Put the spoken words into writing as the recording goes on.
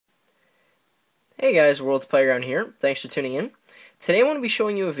Hey guys, WorldsPlayground here. Thanks for tuning in. Today I want to be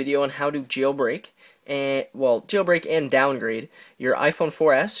showing you a video on how to jailbreak and downgrade your iPhone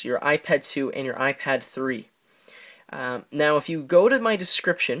 4S, your iPad 2, and your iPad 3. Now, if you go to my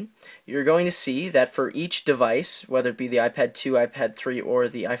description, you're going to see that for each device, whether it be the iPad 2, iPad 3, or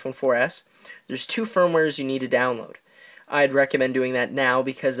the iPhone 4S, there's two firmwares you need to download. I'd recommend doing that now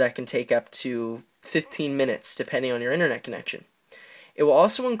because that can take up to 15 minutes depending on your internet connection. It will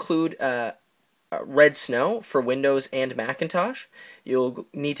also include Red Snow for Windows and Macintosh. You'll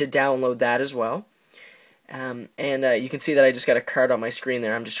need to download that as well. You can see that I just got a card on my screen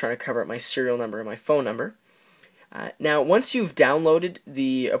there. I'm just trying to cover up my serial number and my phone number. Now, once you've downloaded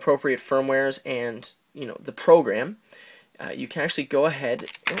the appropriate firmwares and the program, you can actually go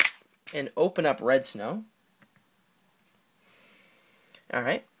ahead and open up Red Snow. All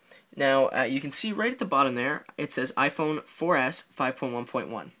right. Now, you can see right at the bottom there, it says iPhone 4S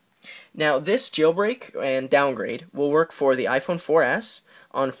 5.1.1. Now, this jailbreak and downgrade will work for the iPhone 4S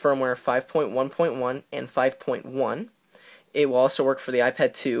on firmware 5.1.1 and 5.1. It will also work for the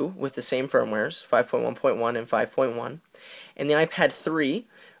iPad 2 with the same firmwares, 5.1.1 and 5.1, and the iPad 3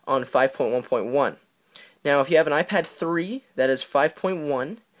 on 5.1.1. Now, if you have an iPad 3 that is 5.1,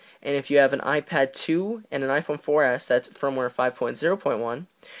 and if you have an iPad 2 and an iPhone 4S that's firmware 5.0.1,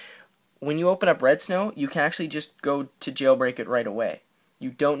 when you open up Red Snow, you can actually just go to jailbreak it right away. You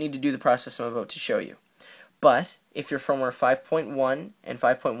don't need to do the process I'm about to show you. But if you're firmware 5.1 and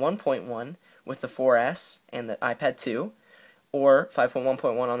 5.1.1 with the 4S and the iPad 2, or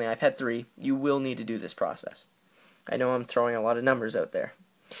 5.1.1 on the iPad 3, you will need to do this process. I know I'm throwing a lot of numbers out there.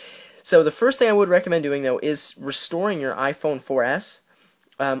 So the first thing I would recommend doing, though, is restoring your iPhone 4S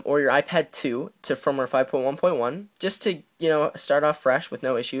or your iPad 2 to firmware 5.1.1, just to start off fresh with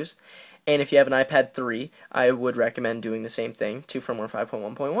no issues. And if you have an iPad 3, I would recommend doing the same thing to firmware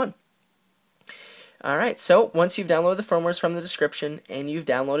 5.1.1. Alright, so once you've downloaded the firmwares from the description and you've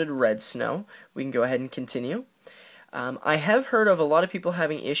downloaded Red Snow, we can go ahead and continue. I have heard of a lot of people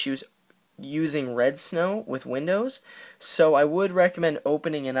having issues using Red Snow with Windows, so I would recommend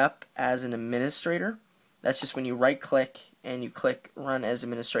opening it up as an administrator. That's just when you right-click and you click Run as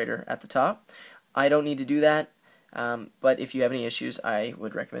Administrator at the top. I don't need to do that, but if you have any issues, I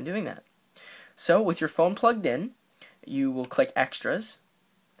would recommend doing that. So with your phone plugged in, you will click Extras,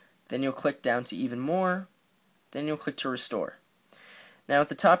 then you'll click down to Even More, then you'll click to Restore. Now at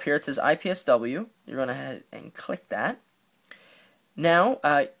the top here it says IPSW. You're going to ahead and click that. Now,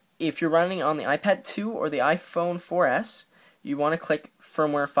 if you're running on the iPad 2 or the iPhone 4S, you want to click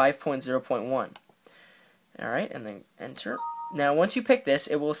Firmware 5.0.1. Alright, and then Enter. Now, once you pick this,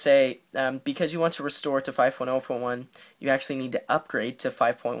 it will say, because you want to restore to 5.0.1, you actually need to upgrade to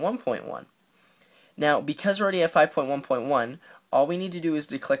 5.1.1. Now, because we're already at 5.1.1, all we need to do is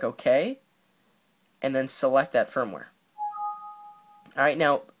to click OK, and then select that firmware. Alright,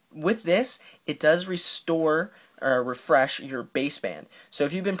 now, with this, it does restore or refresh your baseband. So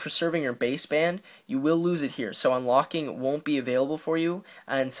if you've been preserving your baseband, you will lose it here. So unlocking won't be available for you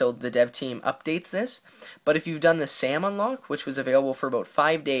until the dev team updates this. But if you've done the SAM unlock, which was available for about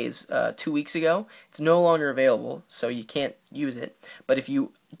 5 days 2 weeks ago, it's no longer available, so you can't use it. But if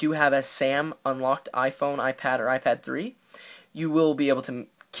you do have a SAM unlocked iPhone, iPad, or iPad 3, you will be able to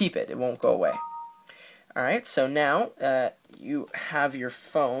keep it. It won't go away. Alright, so now you have your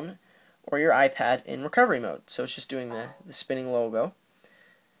phone or your iPad in recovery mode. So it's just doing the spinning logo.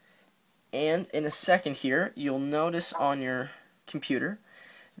 And in a second here, you'll notice on your computer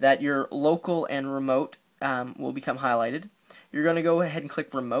that your local and remote will become highlighted. You're going to go ahead and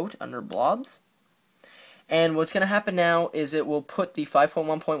click Remote under Blobs. And what's going to happen now is it will put the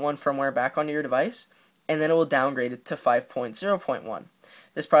 5.1.1 firmware back onto your device, and then it will downgrade it to 5.0.1.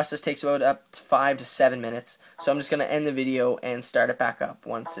 This process takes about up to 5 to 7 minutes, so I'm just going to end the video and start it back up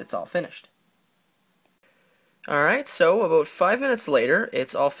once it's all finished. Alright, so about 5 minutes later,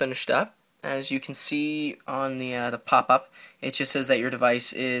 it's all finished up. As you can see on the pop-up, it just says that your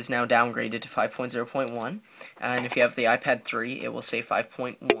device is now downgraded to 5.0.1, and if you have the iPad 3, it will say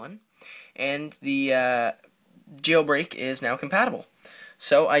 5.1, and the jailbreak is now compatible.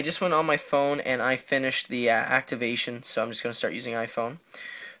 So I just went on my phone and I finished the activation, so I'm just going to start using iPhone.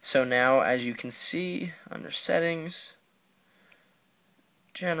 So now, as you can see, under Settings,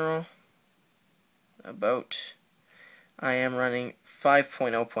 General, About, I am running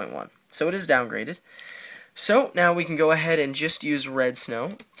 5.0.1. So it is downgraded. So now we can go ahead and just use Red Snow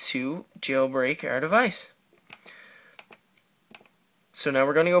to jailbreak our device. So now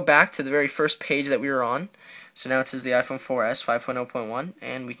we're going to go back to the very first page that we were on. So now it says the iPhone 4S 5.0.1,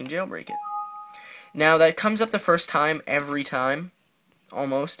 and we can jailbreak it. Now that comes up the first time every time,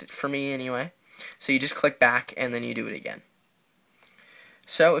 almost, for me anyway. So you just click back and then you do it again.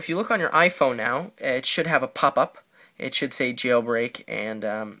 So if you look on your iPhone now, it should have a pop-up. It should say jailbreak, and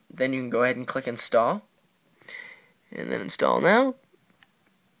then you can go ahead and click install. And then install now.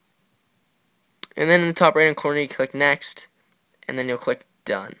 And then in the top right hand corner you click next, and then you'll click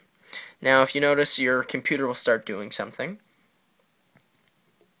done. Now if you notice, your computer will start doing something.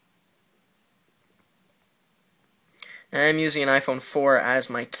 Now I'm using an iPhone 4 as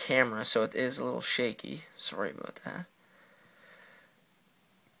my camera, so it is a little shaky. Sorry about that.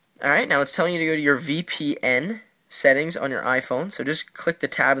 Alright, now it's telling you to go to your VPN settings on your iPhone. So just click the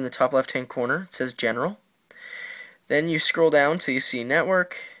tab in the top left hand corner. It says General. Then you scroll down till you see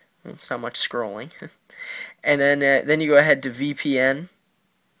Network. Well, it's not much scrolling. And then you go ahead to VPN,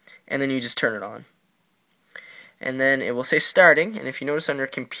 and then you just turn it on. And then it will say starting, and if you notice on your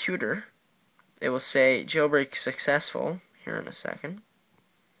computer, it will say jailbreak successful here in a second.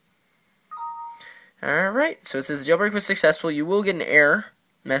 Alright, so it says the jailbreak was successful. You will get an error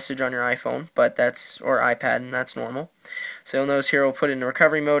message on your iPhone, but or iPad, and that's normal. So you'll notice here it will put it in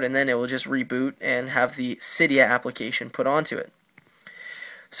recovery mode, and then it will just reboot and have the Cydia application put onto it.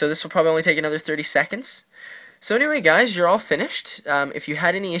 So this will probably only take another 30 seconds. So anyway, guys, you're all finished. If you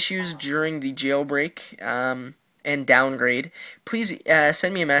had any issues during the jailbreak and downgrade, please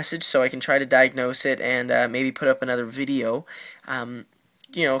send me a message so I can try to diagnose it and maybe put up another video,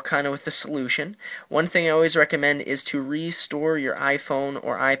 you know, kind of with the solution. One thing I always recommend is to restore your iPhone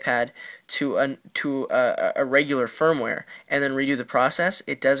or iPad to a regular firmware and then redo the process.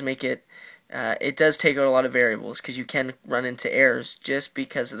 It does make it it does take out a lot of variables because you can run into errors just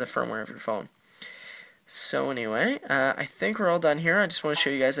because of the firmware of your phone. So anyway, I think we're all done here. I just want to show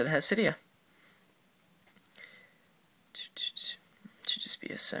you guys that it has Cydia. Should just be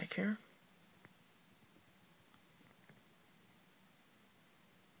a sec here.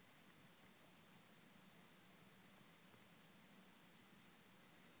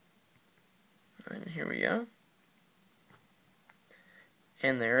 And here we go.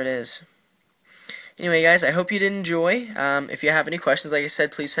 And there it is. Anyway, guys, I hope you did enjoy. If you have any questions, like I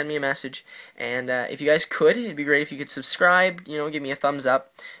said, please send me a message. And if you guys could, it'd be great if you could subscribe, you know, give me a thumbs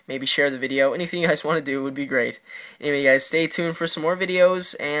up, maybe share the video. Anything you guys want to do would be great. Anyway, guys, stay tuned for some more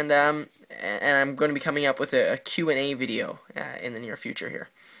videos, and I'm going to be coming up with a Q&A video in the near future here.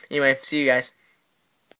 Anyway, see you guys.